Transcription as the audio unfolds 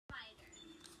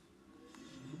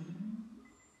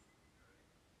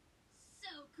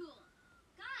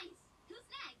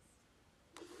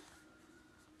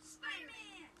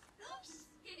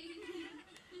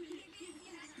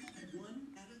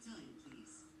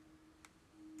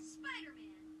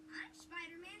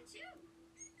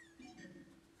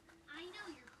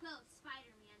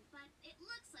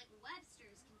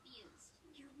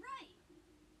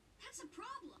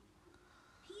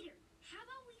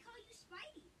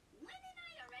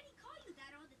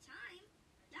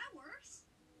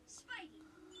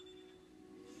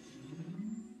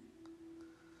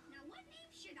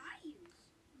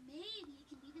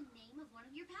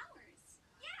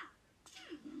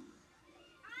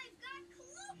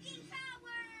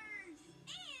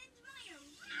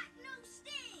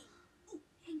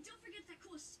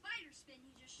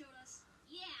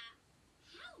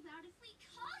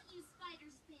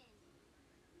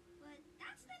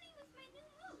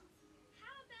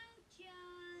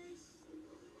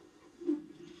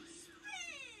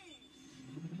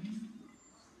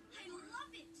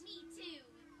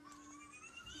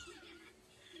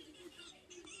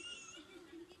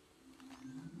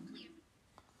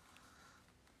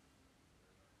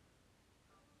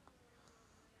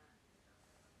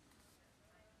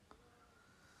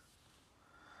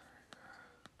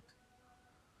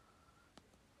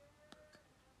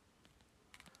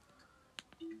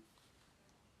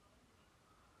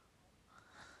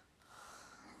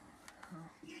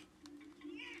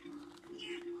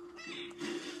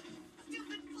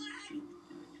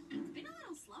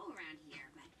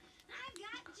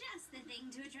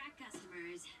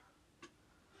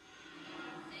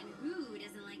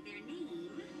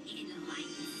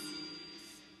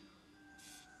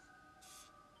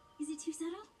too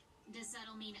subtle? Does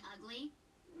subtle mean ugly?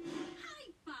 Hi,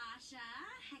 Basha.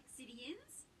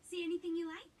 Hexidians. See anything you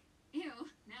like? Ew,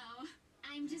 no.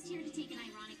 I'm just here to take an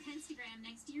ironic pentagram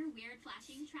next to your weird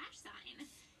flashing trash sign.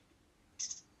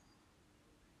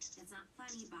 That's not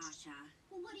funny, Basha.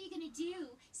 Well, what are you gonna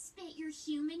do? Spit your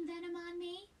human venom on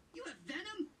me? You have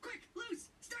venom? Quick, loose!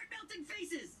 Start melting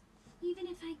faces! Even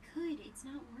if I could, it's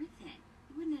not worth it.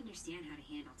 You wouldn't understand how to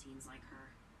handle teens like her.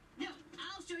 No,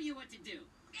 I'll show you what to do.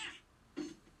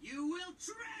 You will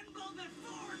tremble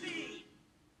before me!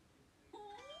 Oh,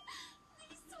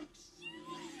 he's so cute.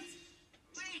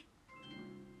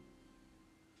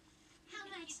 How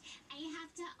much? I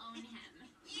have to own him.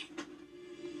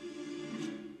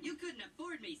 You couldn't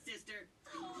afford me, sister.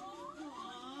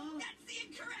 Oh. That's the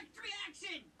incorrect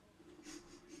reaction!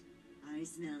 I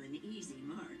smell an easy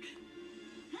mark.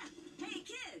 Ha! Hey,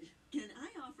 kid! Can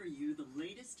I offer you the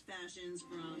latest fashions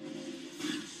from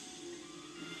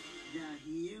the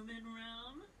human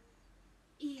realm?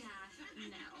 Yeah,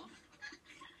 no.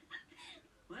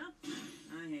 Well,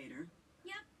 I hate her.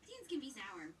 Yep, teens can be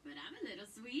sour, but I'm a little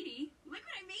sweetie. Look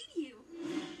what I made you.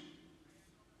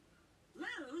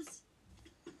 Lose?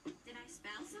 Did I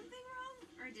spell something wrong?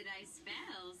 Or did I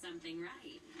spell something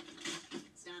right?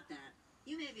 Stop that.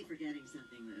 You may be forgetting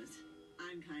something, Luz.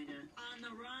 I'm kinda on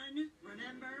the run,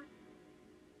 remember?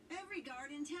 Every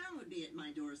guard in town would be at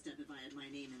my doorstep if I had my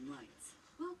name in lights.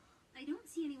 Well, I don't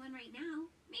see anyone right now.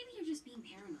 Maybe you're just being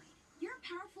paranoid. You're a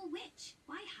powerful witch.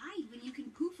 Why hide when you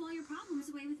can poof all your problems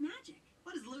away with magic?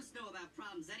 What does Luce know about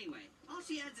problems anyway? All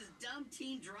she has is dumb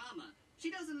teen drama.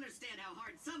 She doesn't understand how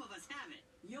hard some of us have it.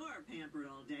 You're pampered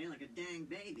all day like a dang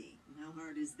baby. How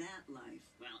hard is that life?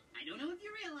 Well, I don't know if you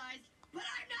realized, but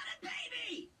I'm not a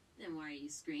baby! Then why are you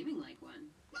screaming like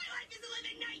one? My life is a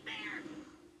living nightmare!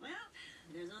 Well,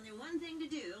 there's only one thing to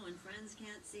do when friends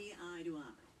can't see eye to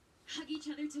eye. Hug each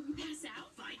other till we pass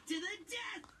out? Fight to the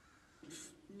death!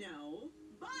 No.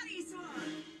 Body swap!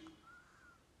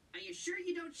 Are you sure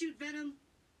you don't shoot venom?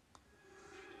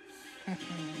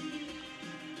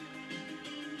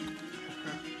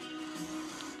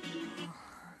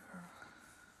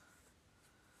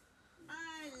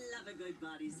 I love a good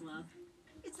body swap.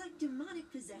 It's like demonic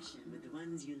possession with the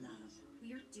ones you love.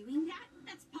 We're doing that?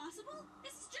 That's possible?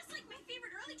 This is just like my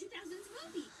favorite early 2000s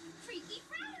movie, Freaky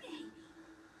Friday.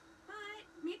 But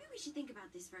maybe we should think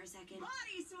about this for a second.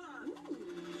 Body swap!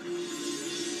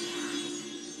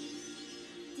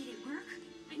 Did it work?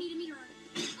 I need a mirror.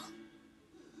 Oh.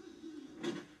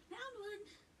 Found one.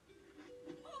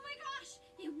 Oh my gosh,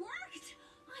 it worked!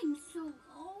 I'm so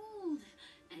old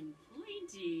and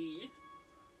pointy.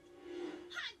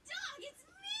 Hot dog, it's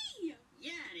me!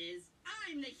 Yeah, it is.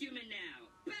 I'm the human now.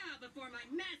 Bow before my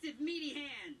massive meaty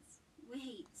hands.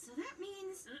 Wait, so that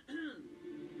means...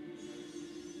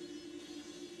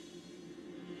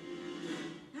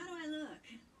 How do I look?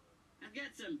 I've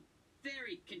got some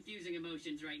very confusing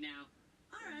emotions right now.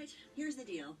 All right, here's the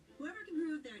deal. Whoever can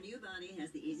prove their new body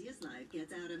has the easiest life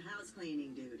gets out of house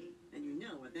cleaning duty. And you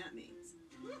know what that means.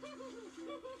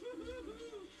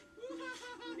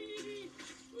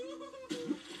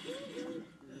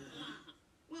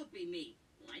 Won't be me.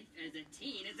 Life as a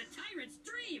teen is a tyrant's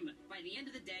dream. By the end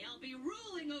of the day, I'll be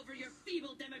ruling over your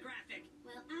feeble demographic.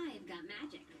 Well, I've got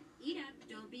magic. Eat up,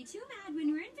 don't be too mad when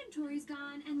your inventory's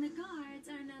gone and the guards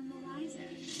are none the wiser.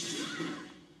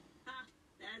 Ha,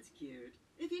 that's cute.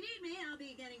 If you need me, I'll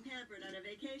be getting pampered on a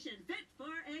vacation fit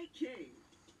for a king.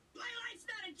 My life's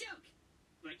not a joke,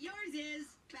 but yours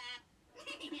is. Bat.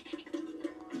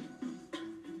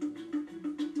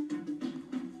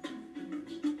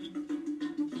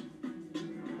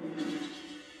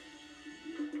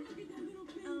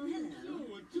 Oh, hello.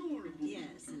 So adorable.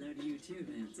 Yes, hello to you too,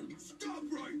 handsome. Stop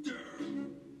right there.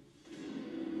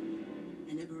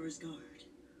 An Emperor's Guard.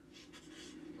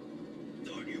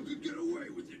 Thought you could get away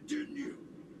with it, didn't you?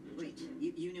 Wait,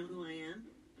 you know who I am?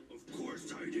 Of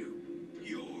course I do.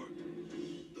 You're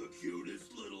the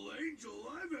cutest little angel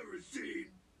I've ever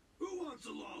seen. Who wants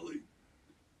a lolly?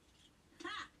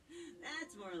 Ha!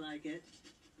 That's more like it.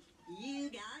 You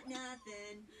got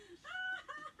nothing.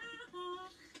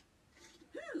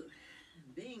 Whew.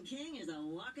 Being king is a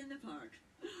walk in the park.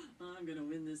 I'm gonna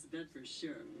win this bet for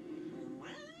sure.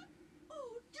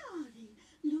 Oh, darling,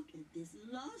 look at this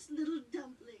lost little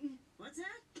dumpling. What's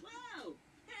that? Whoa!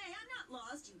 Hey, I'm not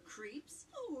lost, you creeps.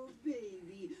 Oh,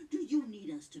 baby, do you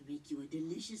need us to make you a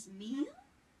delicious meal?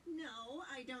 No,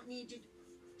 I don't need you.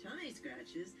 Tummy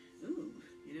scratches. Ooh,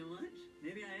 you know what?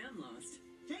 Maybe I am lost.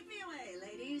 Take me away,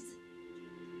 ladies.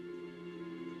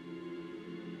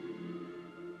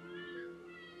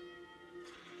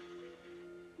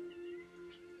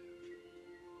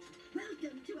 Well,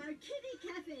 Welcome to our kitty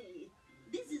cafe.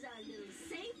 This is our little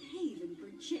safe haven for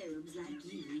cherubs like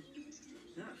you.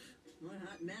 Ugh, what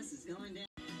hot mess is going down?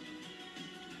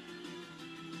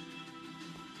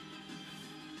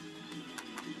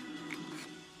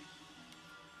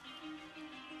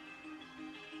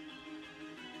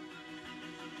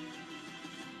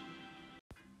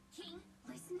 King,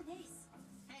 listen to this.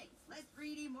 Hey, less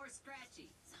greedy, more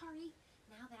scratchy. Sorry,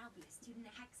 now that I'll be a student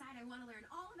at Hexside, I want to learn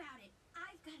all about it.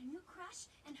 I've got a new crush,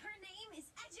 and her name is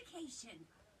Education.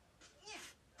 Yeah.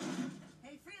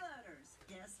 Hey, freeloaders,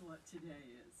 guess what today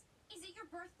is? Is it your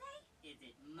birthday? Is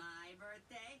it my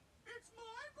birthday? It's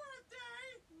my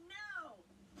birthday! No!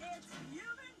 It's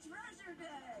Human Treasure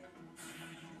Day!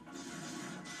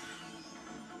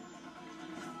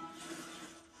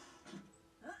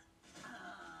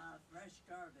 Fresh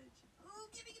garbage. Ooh,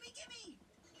 gimme, gimme, gimme!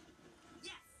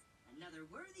 Yes! Another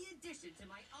worthy addition to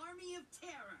my army of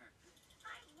terror.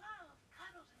 I love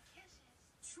cuddles and kisses.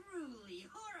 Truly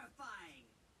horrifying.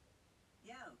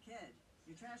 Yo, kid,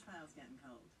 your trash pile's getting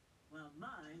cold. Well,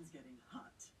 mine's getting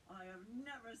hot. I have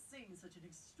never seen such an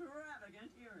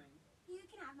extravagant earring. You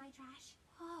can have my trash.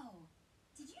 Oh.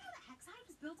 Did you know that Hexside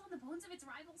was built on the bones of its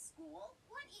rival school?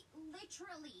 One it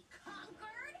literally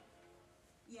conquered?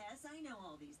 Yes, I know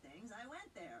all these things. I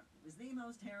went there. It was the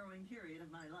most harrowing period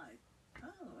of my life.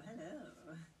 Oh, hello.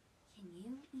 Can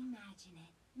you imagine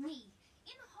it? Me,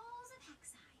 in the halls of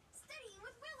Hexside, studying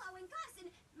with Willow and Gus and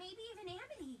maybe even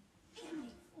Amity.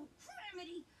 Amity, oh, poor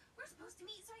Amity. We're supposed to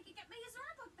meet so I could get my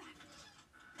Azura book back.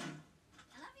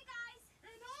 I love you guys.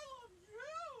 And I love you,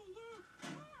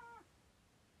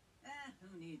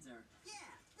 who needs her?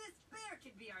 Yeah, this bear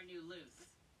could be our new Luce.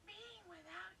 Being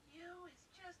without you is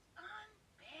just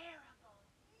unbearable.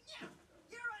 Yeah,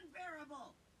 you're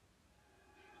unbearable.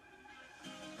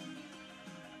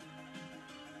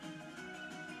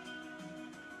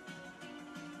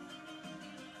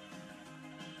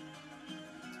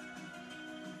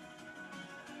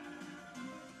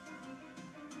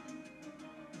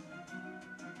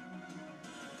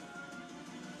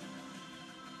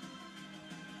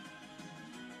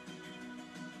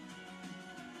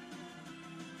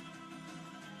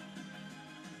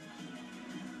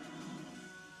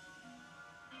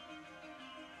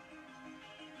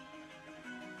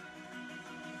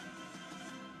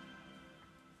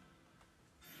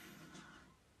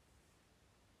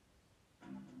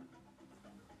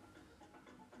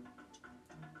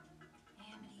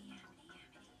 Amity.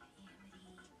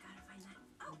 Gotta find that.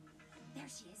 Oh, there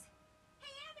she is.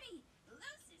 Hey, Amity!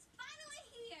 Luce is finally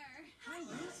here. Hi,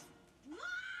 Liz.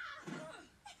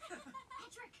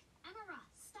 Patrick, Emera,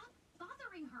 stop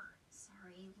bothering her.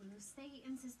 Sorry, Luce. They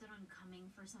insisted on coming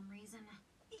for some reason.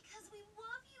 Because we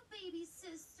love you, baby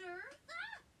sister.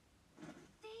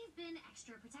 They've been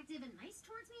extra protective and nice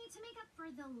towards me to make up for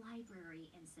the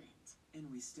library incident. And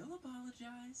we still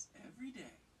apologize every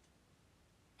day.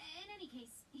 In any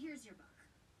case, here's your book.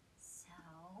 So,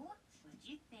 what'd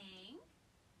you think?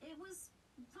 It was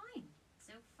fine.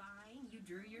 So fine, you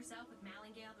drew yourself with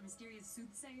Malingale, the mysterious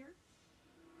soothsayer?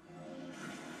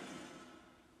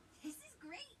 This is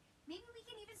great. Maybe we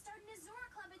can even start an Azura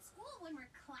club at school when we're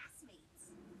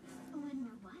classmates. When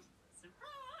we're what?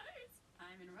 Surprise!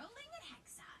 I'm enrolling at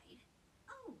Hexside.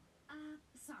 Oh,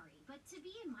 sorry, but to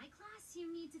be in my class, you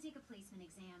need to take a placement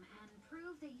exam and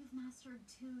prove that you've mastered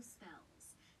 2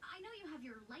 spells. I know you have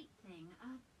your light thing.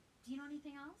 Do you know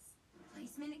anything else?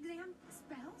 Placement exam?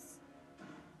 Spells?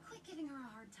 Quit giving her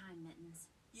a hard time,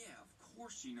 Mittens. Yeah, of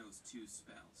course she knows 2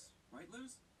 spells. Right,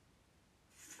 Luz?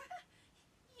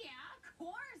 Yeah, of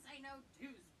course I know 2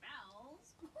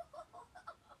 spells.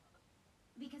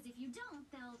 Because if you don't,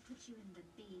 they'll put you in the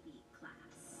baby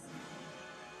class.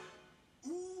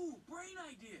 Ooh, brain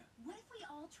idea! What if we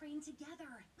all train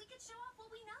together? We could show off what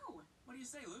we know. What do you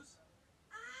say, Luz?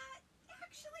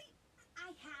 Actually, I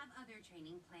have other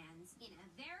training plans in a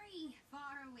very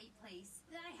faraway place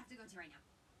that I have to go to right now.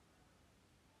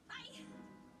 Bye!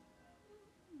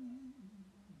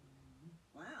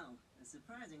 Wow, a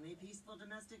surprisingly peaceful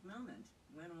domestic moment.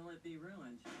 When will it be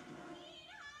ruined?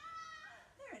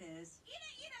 There it is.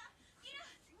 Ina!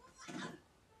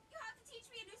 You have to teach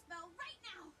me a new spell right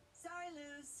now! Sorry,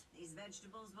 Luce. These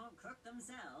vegetables won't cook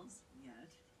themselves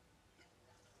yet.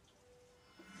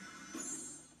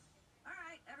 All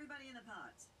right, everybody in the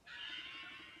pot.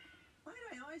 Why do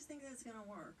I always think that's gonna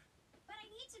work? But I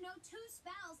need to know 2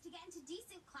 spells to get into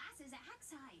decent classes at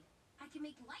Hexside. I can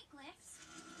make light glyphs.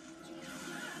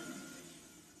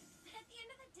 But at the end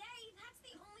of the day, that's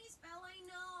the only spell I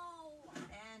know.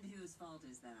 And whose fault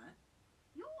is that?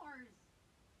 Yours.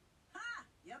 Ha!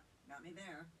 Yep, got me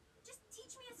there. Just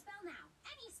teach me a spell now.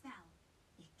 Any spell.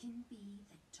 It can be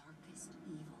darkest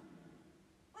evil.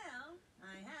 Well,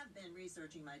 I have been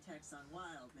researching my texts on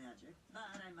wild magic,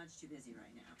 but I'm much too busy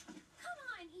right now. Come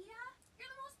on, Ida! You're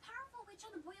the most powerful witch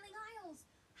on the Boiling Isles.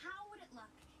 How would it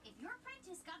look if your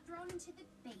apprentice got thrown into the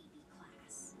baby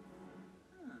class?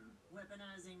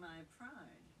 Weaponizing my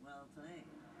pride. Well played.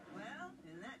 Well,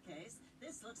 in that case,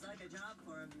 this looks like a job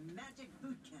for a magic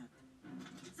boot camp.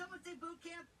 Someone say boot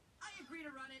camp? I agree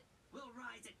to run it. We'll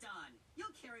rise at dawn.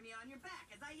 You'll carry me on your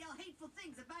back as I yell hateful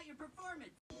things about your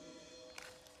performance.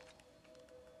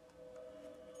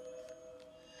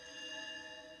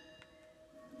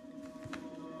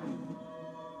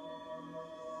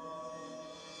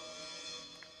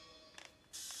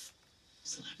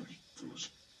 Celebrity fools.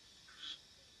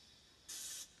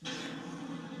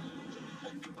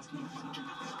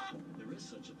 There is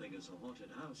such a thing as a haunted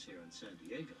house here in San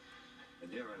Diego.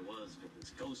 And there I was with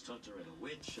this ghost hunter and a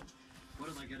witch. And what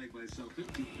am I getting myself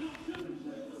into?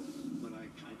 But I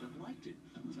kind of liked it.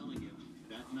 I'm telling you,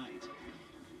 that night,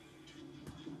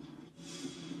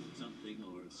 something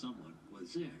or someone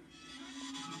was there.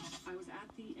 I was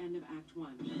at the end of Act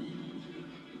 1.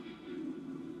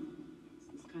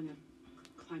 This kind of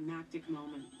climactic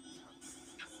moment.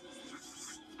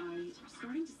 I'm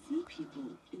starting to see people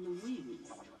in the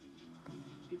wings.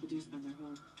 People do spend their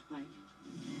whole life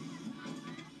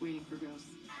waiting for ghosts.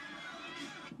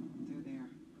 They're there,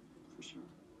 for sure.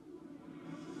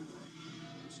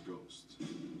 This ghost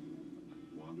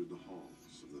wandered the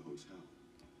halls of the hotel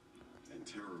and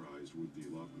terrorized would-be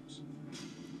lovers.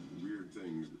 Weird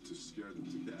things to scare them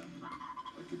to death.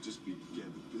 I could just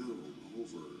begin to build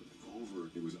over and over.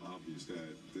 It was obvious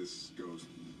that this ghost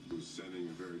was sending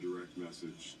a very direct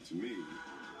message to me.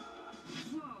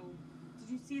 Whoa, did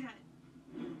you see that?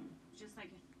 Just like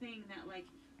a thing that like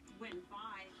went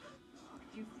by.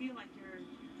 You feel like you're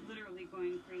literally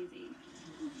going crazy.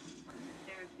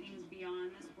 There are things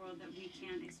beyond this world that we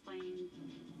can't explain,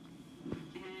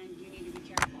 and you need to be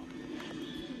careful.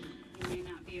 You may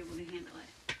not be able to handle it.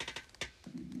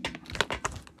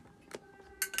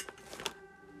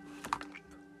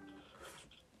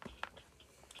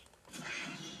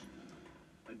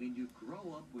 I mean, you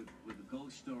grow up with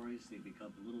ghost stories. They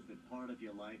become a little bit part of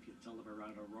your life. You tell them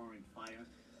around a roaring fire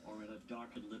or in a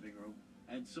darkened living room.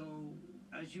 And so,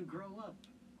 as you grow up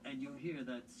and you hear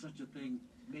that such a thing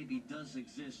maybe does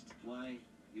exist, why,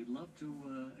 you'd love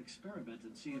to experiment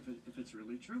and see if it's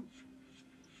really true.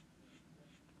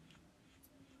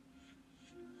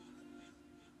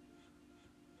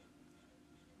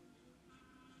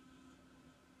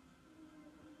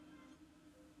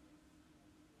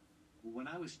 When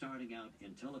I was starting out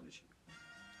in television,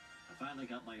 I finally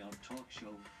got my own talk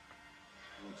show,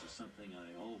 which is something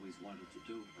I always wanted to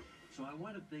do. So I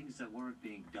wanted things that weren't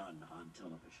being done on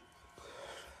television.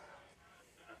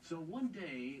 So one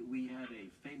day, we had a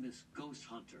famous ghost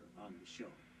hunter on the show.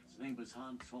 His name was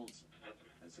Hans Holzer.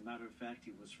 As a matter of fact,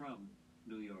 he was from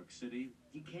New York City.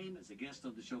 He came as a guest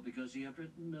on the show because he had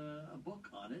written a book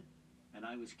on it, and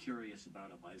I was curious about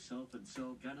it myself, and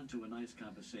so got into a nice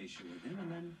conversation with him,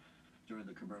 and then during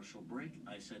the commercial break,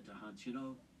 I said to Hans, you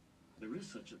know, there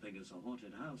is such a thing as a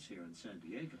haunted house here in San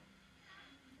Diego.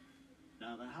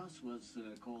 Now, the house was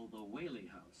called the Whaley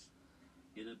House.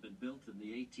 It had been built in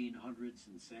the 1800s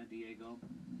in San Diego.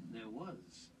 There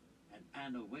was an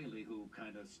Anna Whaley who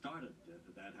kind of started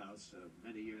that house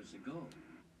many years ago.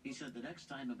 He said, the next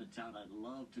time I'm in town, I'd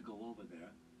love to go over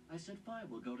there. I said, fine,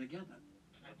 we'll go together.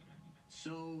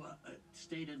 So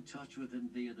stayed in touch with him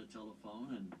via the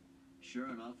telephone, and sure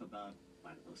enough, about, I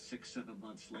don't know, 6-7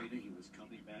 months later, he was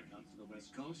coming back onto the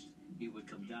West Coast. He would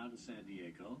come down to San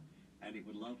Diego, and he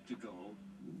would love to go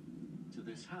to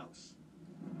this house.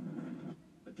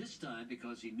 But this time,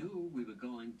 because he knew we were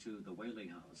going to the Whaley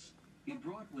House, he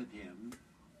brought with him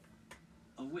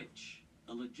a witch,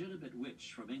 a legitimate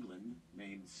witch from England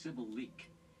named Sybil Leek.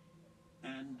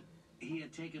 And he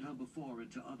had taken her before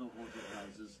into other haunted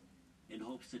houses in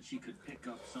hopes that she could pick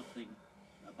up something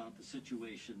about the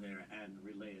situation there and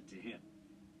relay it to him.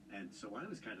 And so I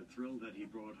was kind of thrilled that he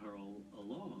brought her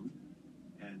along,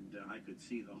 and I could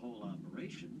see the whole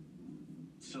operation.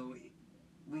 So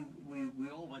we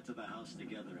all went to the house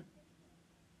together.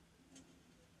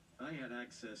 I had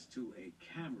access to a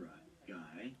camera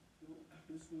guy,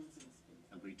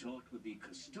 and we talked with the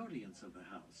custodians of the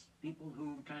house, people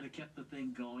who kind of kept the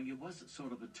thing going. It wasn't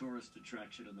sort of a tourist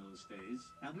attraction in those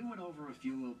days. And we went over a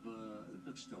few of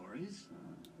the stories.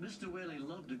 Mr. Whaley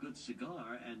loved a good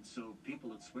cigar, and so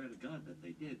people would swear to God that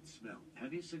they did smell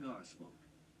heavy cigar smoke,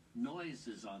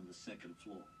 noises on the second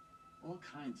floor, all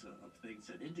kinds of things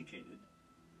that indicated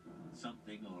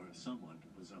something or someone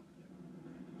was up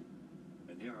there.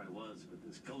 And here I was with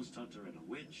this ghost hunter and a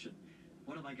witch, and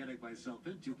what am I getting myself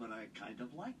into? But I kind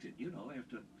of liked it, you know,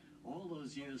 after all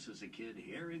those years as a kid,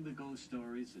 hearing the ghost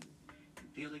stories and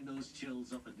feeling those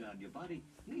chills up and down your body.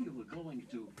 Here you were going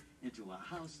into a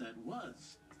house that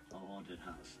was a haunted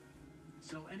house.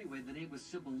 So anyway, the name was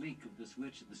Sybil Leek of this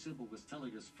witch, and the Sybil was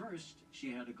telling us first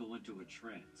she had to go into a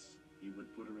trance. He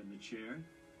would put her in the chair,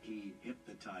 he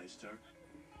hypnotized her,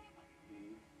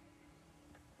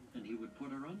 and he would put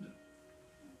her under.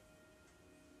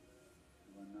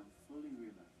 You are now fully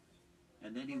relaxed.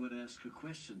 And then he would ask her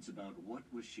questions about what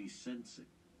was she sensing.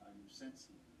 I'm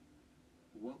sensing.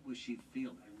 What was she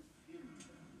feeling? I'm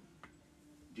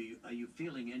feeling. Are you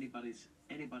feeling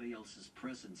anybody else's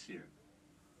presence here?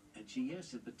 And she,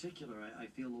 yes, in particular, I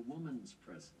feel a woman's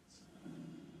presence.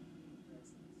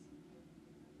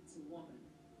 It's a woman.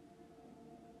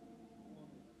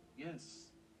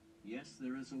 Yes. Yes,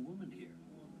 there is a woman here.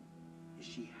 Is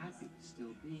she happy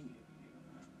still being here?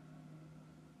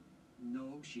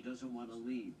 No, she doesn't want to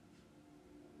leave.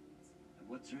 And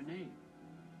what's her name?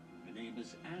 Her name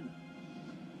is Anna.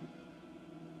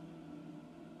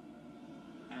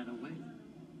 Anna Whaley,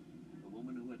 the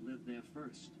woman who had lived there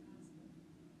first.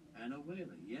 Anna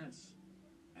Whaley, yes.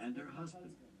 And her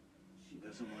husband. She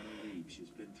doesn't want to leave. She's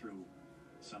been through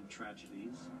some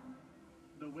tragedies.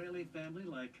 The Whaley family,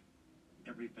 like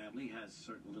every family, has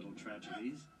certain little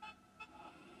tragedies.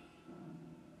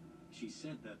 She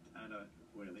said that Anna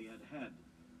Whaley had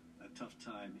a tough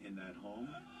time in that home.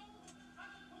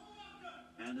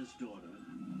 Anna's daughter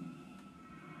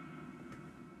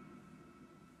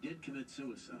did commit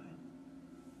suicide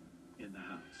in the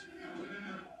house.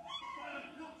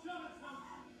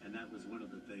 And that was one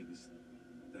of the things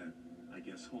that, I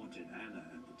guess, haunted Anna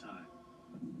at the time.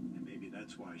 And maybe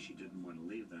that's why she didn't want to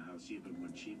leave the house even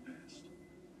when she passed.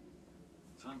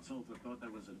 Hans Holzer thought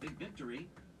that was a big victory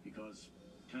because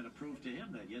it kind of proved to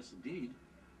him that, yes, indeed,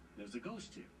 there's a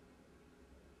ghost here.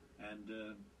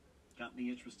 And got me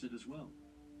interested as well.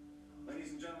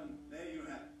 Ladies and gentlemen, there you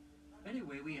have it.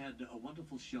 Anyway, we had a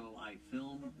wonderful show. I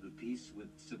filmed the piece with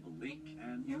Sybil Leek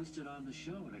and used it on the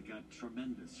show, and it got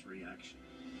tremendous reaction.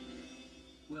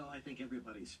 Well, I think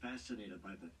everybody's fascinated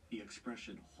by the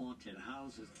expression haunted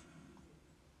houses.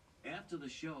 After the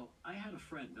show, I had a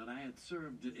friend, and I had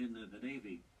served in the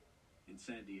Navy in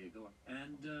San Diego,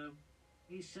 and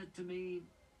he said to me,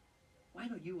 why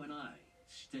don't you and I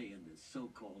stay in this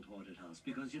so-called haunted house?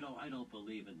 Because, you know, I don't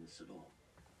believe in this at all.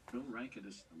 Bill Rankin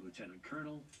is a lieutenant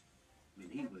colonel. I mean,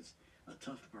 he was a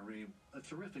tough Marine, a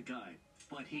terrific guy,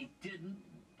 but he didn't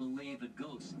believe in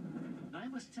ghosts. And I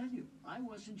must tell you, I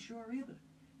wasn't sure either.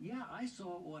 Yeah, I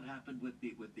saw what happened with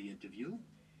the interview,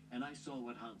 and I saw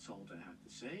what Hans Holzer had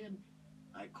to say, and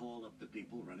I called up the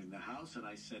people running the house, and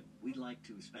I said, we'd like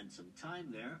to spend some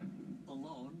time there,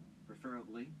 alone,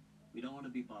 preferably. We don't want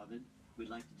to be bothered. We'd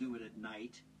like to do it at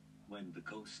night, when the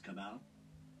ghosts come out.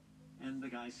 And the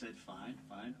guy said, fine,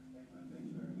 fine. Thank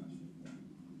you very much.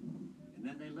 And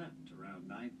then they left around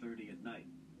 9:30 at night.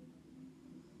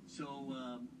 So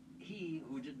he,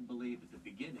 who didn't believe at the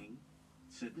beginning,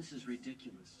 said, this is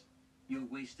ridiculous. You're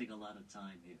wasting a lot of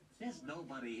time here. There's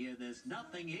nobody here. There's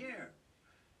nothing here.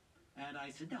 And I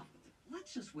said, no,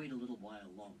 let's just wait a little while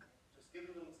longer. Just give it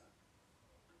a little time.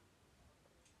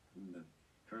 And the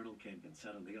colonel came and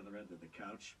sat on the other end of the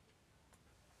couch.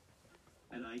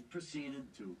 And I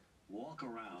proceeded to walk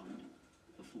around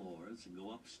the floors and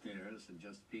go upstairs and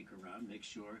just peek around, make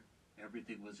sure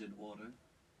everything was in order.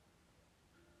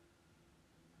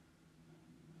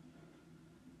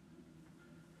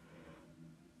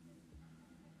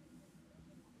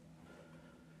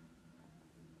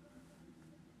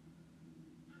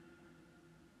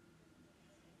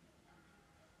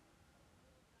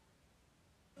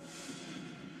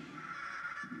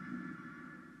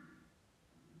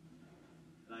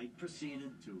 I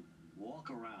proceeded to walk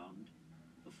around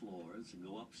the floors and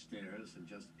go upstairs and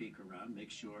just peek around, make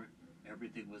sure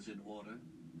everything was in order.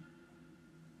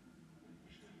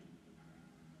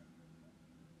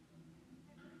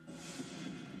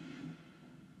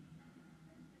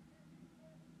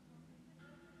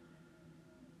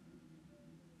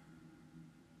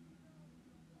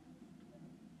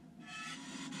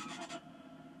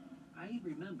 I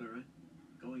remember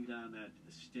going down that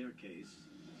staircase.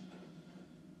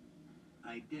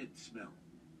 I did smell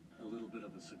a little bit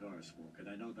of a cigar smoke, and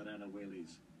I know that Anna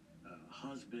Whaley's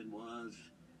husband was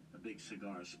a big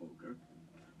cigar smoker,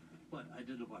 but I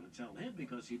didn't want to tell him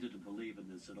because he didn't believe in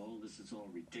this at all. This is all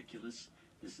ridiculous.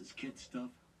 This is kid stuff.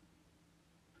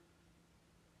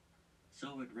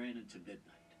 So it ran into midnight.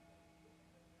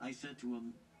 I said to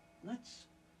him, let's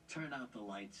turn out the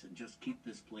lights and just keep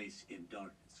this place in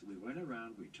darkness. We went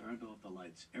around, we turned off the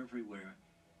lights everywhere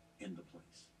in the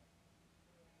place.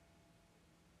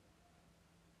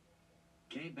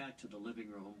 Came back to the living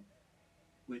room,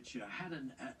 which had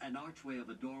an archway of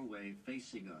a doorway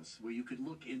facing us where you could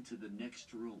look into the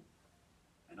next room.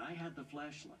 And I had the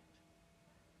flashlight.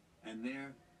 And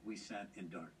there we sat in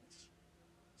darkness.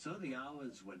 So the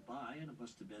hours went by, and it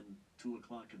must have been 2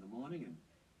 o'clock in the morning, and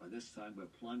by this time we're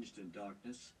plunged in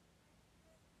darkness.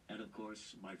 And of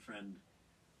course, my friend,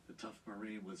 the tough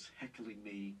Marine, was heckling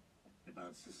me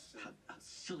about how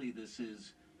silly this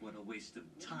is, what a waste of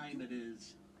time it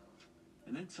is.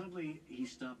 And then suddenly he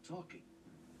stopped talking.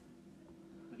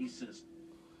 He says,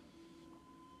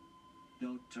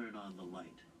 "Don't turn on the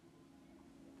light."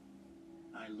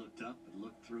 I looked up and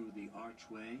looked through the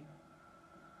archway,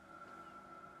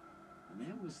 and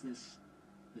there was this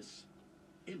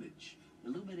image,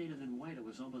 illuminated in white. It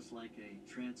was almost like a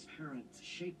transparent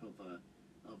shape of a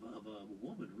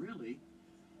woman, really,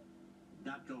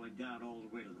 not going down all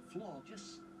the way to the floor,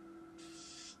 just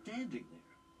standing there.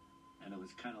 And it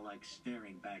was kind of like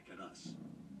staring back at us.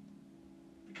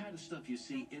 The kind of stuff you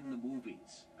see in the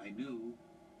movies. I knew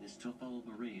this tough old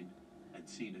Marine had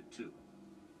seen it too.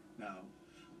 Now,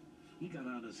 he got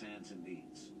on his hands and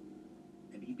knees,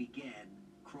 and he began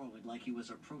crawling like he was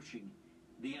approaching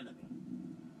the enemy.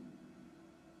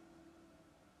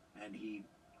 And he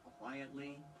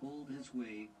quietly pulled his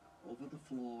way over the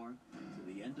floor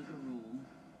to the end of the room,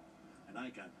 and I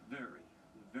got very,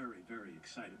 very, very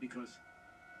excited because,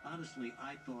 honestly,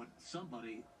 I thought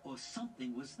somebody or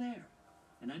something was there.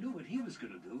 And I knew what he was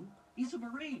going to do. He's a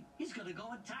Marine. He's going to go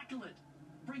and tackle it,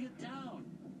 bring it down.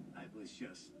 I was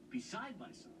just beside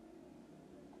myself.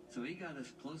 So he got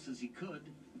as close as he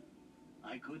could.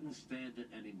 I couldn't stand it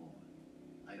anymore.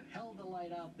 I held the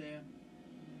light out there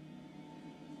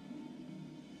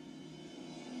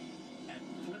and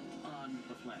flipped on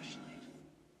the flashlight.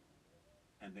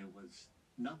 And there was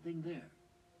nothing there.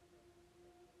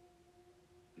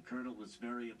 The colonel was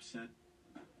very upset.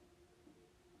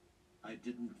 I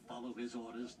didn't follow his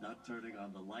orders, not turning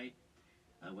on the light.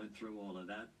 I went through all of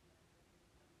that,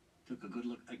 took a good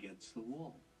look against the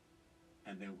wall,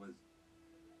 and there was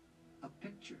a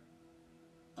picture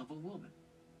of a woman.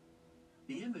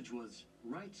 The image was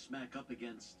right smack up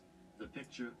against the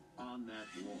picture on that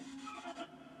wall.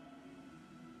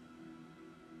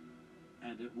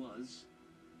 And it was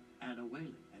Anna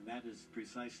Whaley, and that is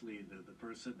precisely the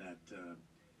person that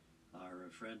our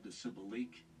friend Sybil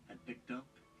Leek had picked up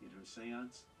in her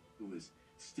seance, who was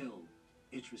still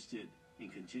interested in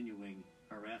continuing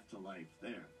her afterlife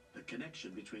there. The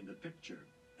connection between the picture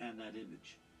and that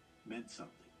image meant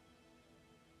something.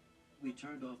 We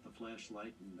turned off the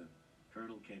flashlight, and the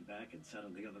colonel came back and sat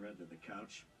on the other end of the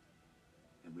couch,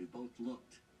 and we both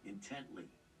looked intently.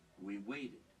 We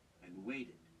waited and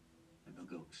waited, and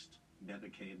the ghost never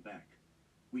came back.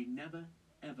 We never,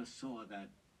 ever saw that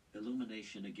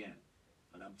illumination again.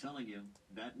 But I'm telling you,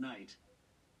 that night,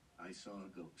 I saw a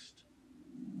ghost.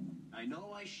 I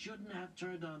know I shouldn't have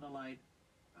turned on the light.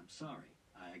 I'm sorry.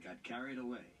 I got carried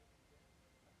away.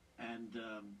 And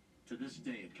to this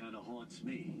day, it kind of haunts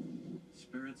me.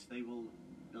 Spirits,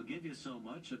 they'll give you so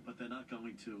much, but they're not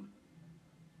going to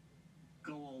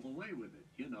go all the way with it,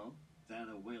 you know.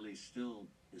 Anna Whaley is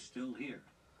still here,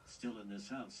 still in this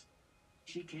house.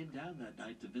 She came down that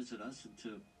night to visit us and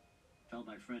to tell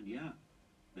my friend, yeah,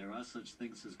 there are such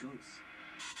things as ghosts.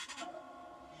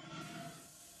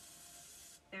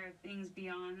 There are things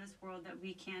beyond this world that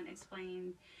we can't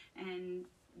explain, and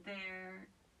they're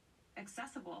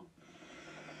accessible.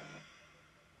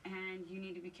 And you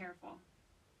need to be careful,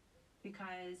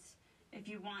 because if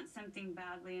you want something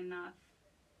badly enough,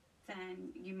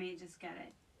 then you may just get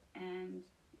it, and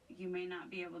you may not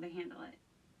be able to handle it.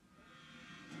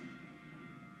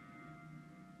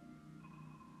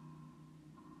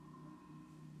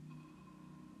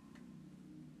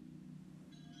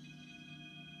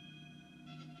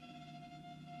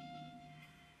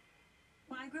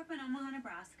 Well, I grew up in Omaha,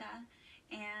 Nebraska,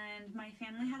 and my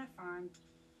family had a farm.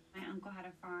 My uncle had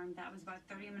a farm that was about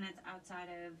 30 minutes outside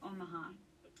of Omaha.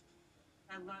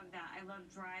 I love that. I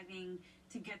love driving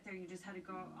to get there. You just had to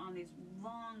go on these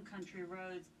long country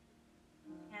roads.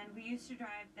 And we used to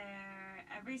drive there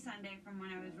every Sunday from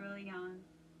when I was really young.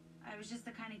 I was just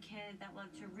the kind of kid that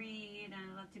loved to read, and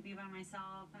I loved to be by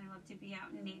myself, and I loved to be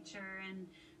out in nature. And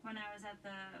when I was at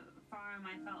the farm,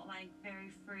 I felt like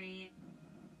very free.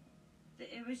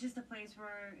 It was just a place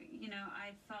where, you know,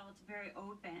 I felt very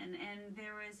open, and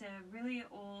there was a really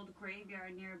old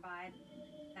graveyard nearby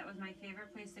that was my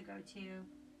favorite place to go to.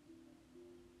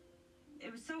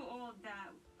 It was so old that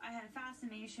I had a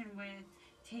fascination fascination with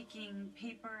taking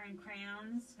paper and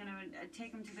crayons, and I would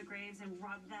take them to the graves and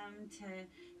rub them to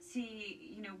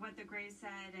see, what the grave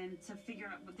said and to figure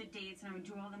out what the dates, and I would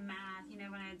do all the math.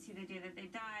 When I'd see the day that they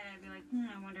died, I'd be like,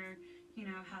 I wonder,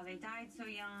 how they died so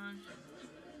young.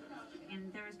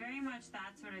 And there was very much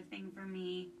that sort of thing for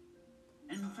me.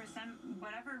 And for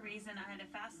whatever reason, I had a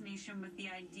fascination with the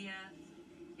idea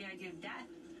of death.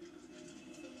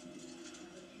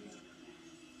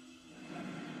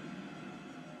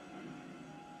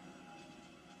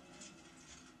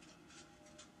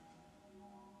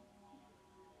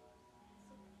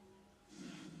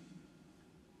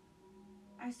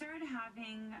 I started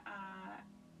having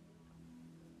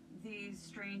these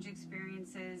strange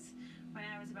experiences when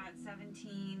I was about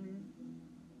 17.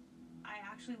 I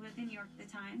actually lived in New York at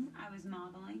the time. I was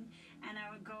modeling, and I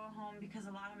would go home because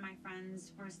a lot of my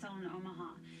friends were still in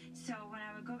Omaha. So when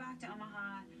I would go back to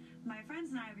Omaha, my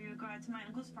friends and I, we would go out to my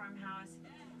uncle's farmhouse.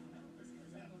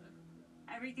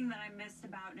 Everything that I missed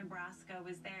about Nebraska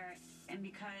was there, and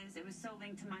because it was so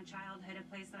linked to my childhood, a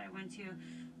place that I went to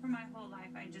for my whole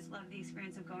life, I just loved the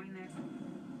experience of going there.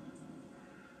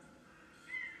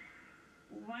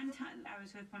 One time, I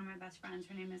was with one of my best friends.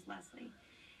 Her name is Leslie,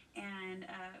 and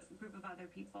a group of other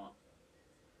people.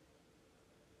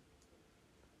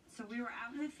 So we were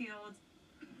out in the field.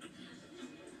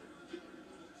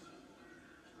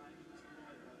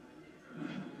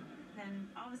 Then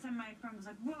all of a sudden my friend was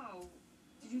like, "Whoa,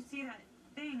 did you see that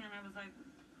thing?" And I was like,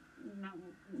 "No,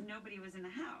 nobody was in the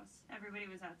house. Everybody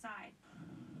was outside."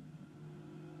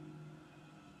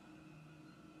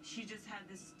 She just had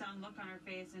this stunned look on her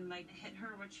face and hit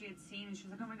her what she had seen, and she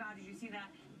was like, "Oh my God, did you see that?"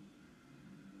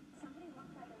 Somebody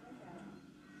walked by the window.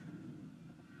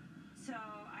 So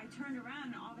I turned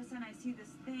around, and all of a sudden I see this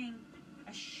thing,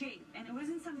 a shape, and it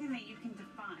wasn't something that you can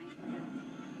define.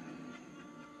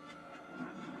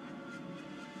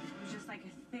 It was just like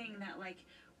a thing that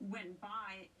went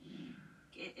by.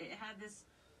 It had this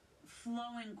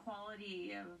flowing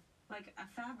quality of like a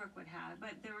fabric would have,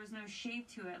 but there was no shape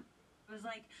to it. It was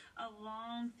like a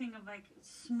long thing of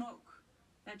smoke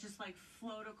that just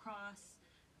flowed across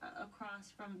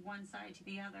from one side to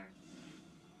the other.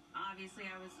 Obviously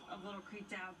I was a little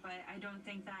creeped out, but I don't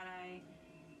think that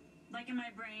in my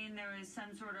brain there was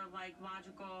some sort of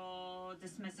logical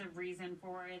dismissive reason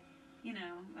for it.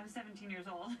 I was 17 years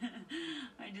old.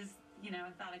 I just,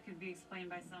 thought it could be explained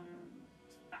by some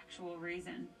factual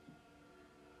reason.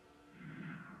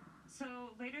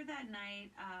 So later that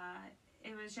night,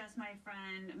 it was just my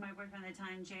boyfriend at the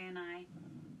time, Jay, and I.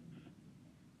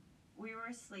 We were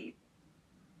asleep.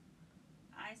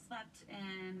 I slept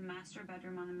in master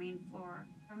bedroom on the main floor.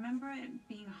 I remember it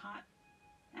being hot.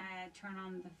 I had turned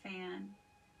on the fan.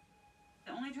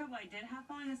 The only trouble I did have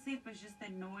falling asleep was just the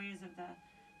noise of the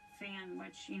fan,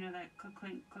 which, that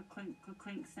click-clink, click-clink,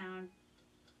 click-clink sound.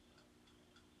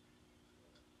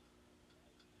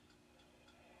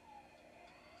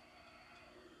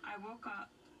 I woke up,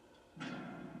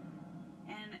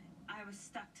 and I was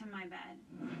stuck to my bed.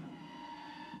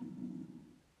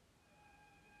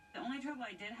 The only trouble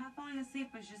I did have falling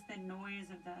asleep was just the noise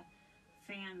of the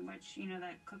fan, which,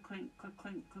 that click-clink,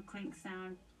 click-clink, click-clink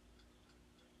sound.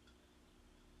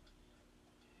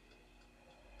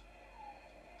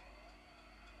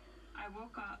 I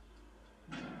woke up,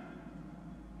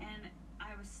 and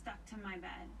I was stuck to my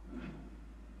bed.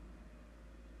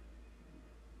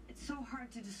 It's so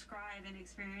hard to describe an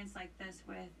experience like this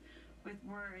with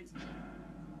words.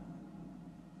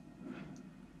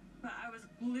 But I was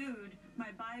glued,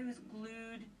 my body was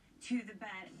glued to the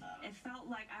bed. It felt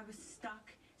like I was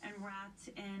stuck and wrapped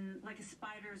in a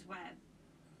spider's web.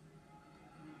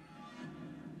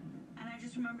 And I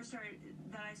just remember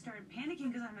I started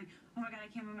panicking because I'm like, oh my God, I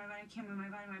can't move my body, I can't move my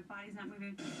body, my body's not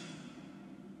moving.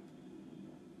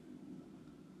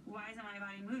 Why isn't my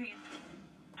body moving?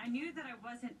 I knew that I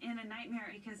wasn't in a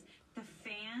nightmare because the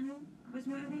fan was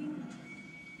moving.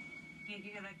 You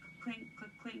hear that clink,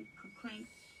 click, clink, click, clink.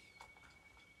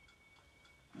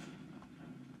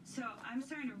 So I'm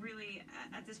starting to really,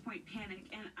 at this point, panic,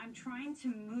 and I'm trying to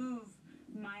move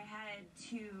my head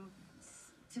to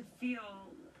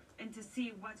feel and to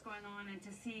see what's going on and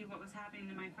to see what was happening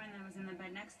to my friend that was in the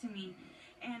bed next to me.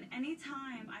 And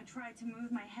anytime I tried to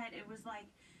move my head, it was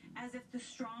as if the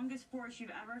strongest force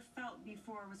you've ever felt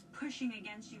before was pushing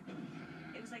against you.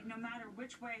 It was no matter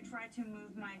which way I tried to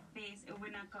move my face, it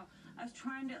would not go. I was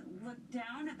trying to look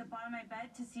down at the bottom of my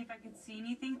bed to see if I could see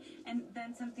anything, and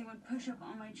then something would push up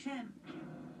on my chin.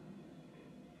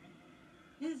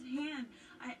 His hand,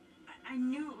 I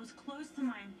knew it was close to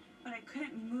mine, but I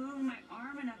couldn't move my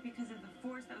arm enough because of the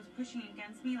force that was pushing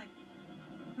against me.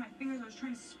 my fingers. I was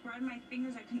trying to spread my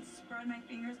fingers. I couldn't spread my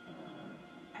fingers.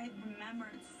 I remember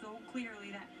it so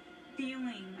clearly, that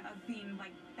feeling of being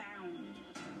like bound.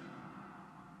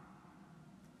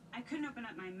 I couldn't open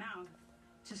up my mouth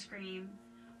to scream.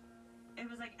 It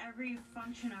was like every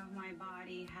function of my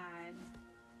body had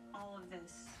all of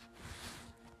this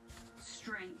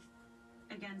strength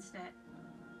against it.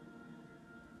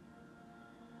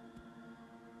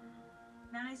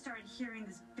 Then I started hearing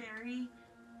this very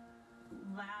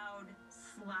loud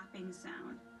slapping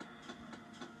sound.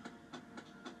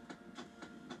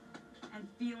 And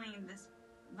feeling this,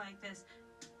 like this,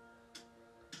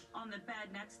 on the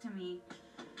bed next to me.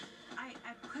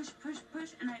 I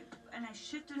pushed, and I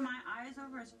shifted my eyes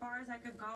over as far as I could go.